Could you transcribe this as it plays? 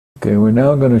Okay, we're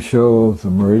now going to show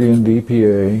the Meridian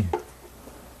DPA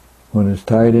when it's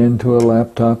tied into a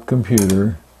laptop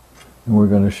computer, and we're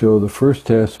going to show the first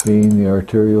test being the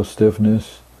arterial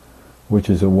stiffness,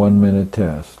 which is a 1-minute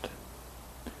test.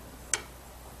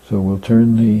 So we'll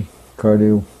turn the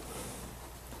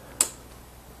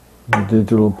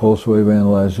digital pulse wave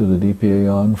analyzer, the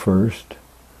DPA, on first,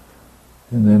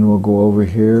 and then we'll go over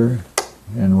here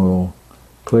and we'll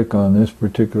click on this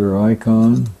particular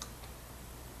icon,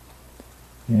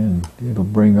 and it'll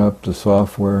bring up the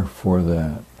software for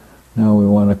that. Now we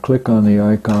want to click on the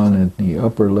icon in the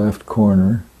upper left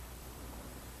corner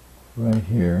right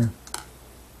here,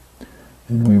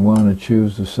 and we want to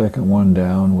choose the second one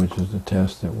down, which is the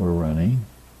test that we're running.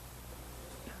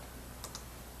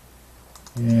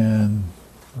 And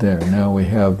there, now we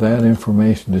have that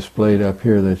information displayed up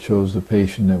here that shows the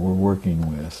patient that we're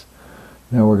working with.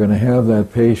 Now we're going to have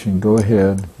that patient go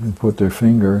ahead and put their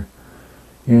finger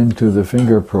into the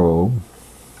finger probe,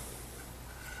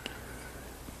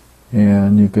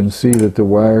 and you can see that the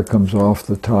wire comes off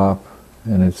the top,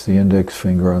 and it's the index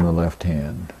finger on the left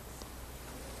hand.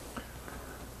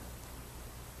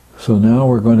 So now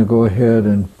we're going to go ahead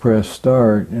and press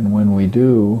start, and when we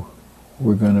do,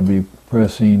 we're going to be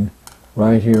pressing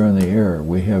right here on the arrow.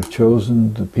 We have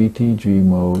chosen the PTG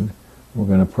mode. We're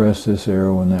going to press this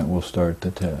arrow, and that will start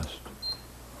the test.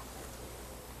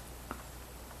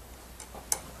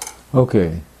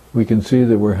 Okay, we can see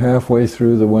that we're halfway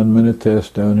through the 1-minute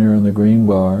test down here on the green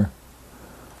bar.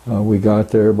 We got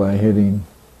there by hitting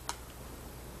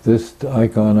this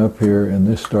icon up here, and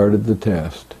this started the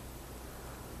test.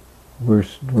 We're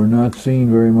not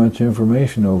seeing very much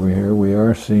information over here. We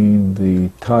are seeing the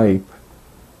type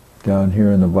down here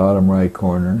in the bottom right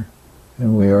corner,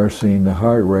 and we are seeing the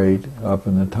heart rate up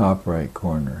in the top right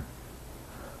corner.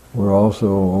 We're also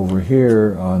over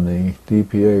here on the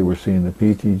DPA, we're seeing the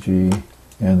PTG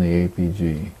and the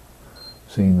APG,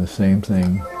 seeing the same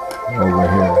thing over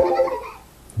here.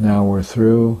 Now we're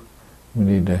through. We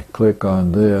need to click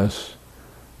on this,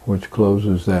 which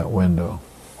closes that window.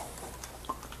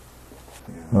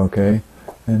 Okay,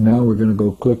 and now we're going to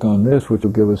go click on this, which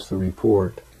will give us the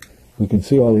report. We can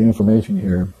see all the information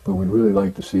here, but we'd really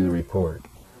like to see the report.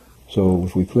 So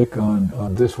if we click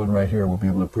on this one right here, we'll be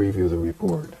able to preview the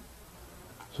report.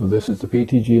 So this is the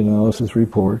PTG analysis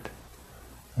report,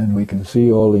 and we can see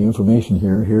all the information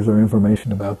here. Here's our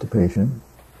information about the patient,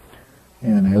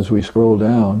 and as we scroll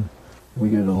down, we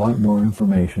get a lot more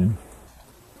information,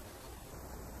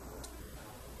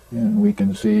 and we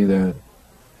can see that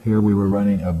here we were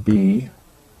running a B,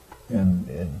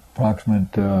 and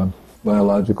approximate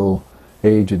biological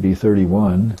age would be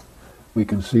 31. We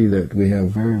can see that we have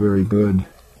very, very good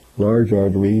large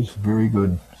arteries, very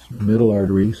good middle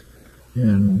arteries,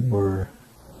 and we're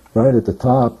right at the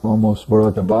top, almost, we're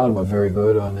at the bottom of very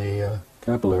good on the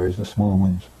capillaries, the small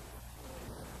ones.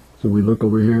 So we look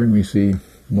over here and we see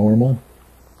normal.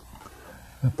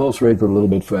 The pulse rate was a little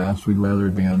bit fast. We'd rather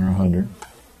it be under 100.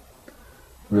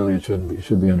 Really, it shouldn't be. It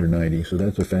should be under 90, so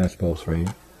that's a fast pulse rate.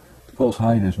 The pulse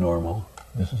height is normal.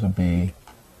 This is a B,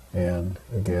 and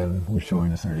again, we're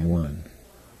showing a 31.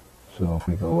 So if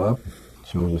we go up, it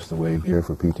shows us the wave here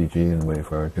for PTG and the wave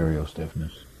for arterial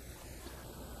stiffness.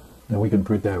 Now we can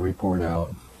print that report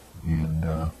out, and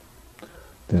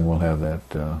then we'll have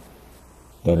that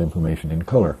information in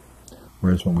color.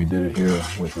 Whereas when we did it here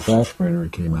with the fax printer,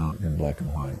 it came out in black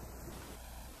and white.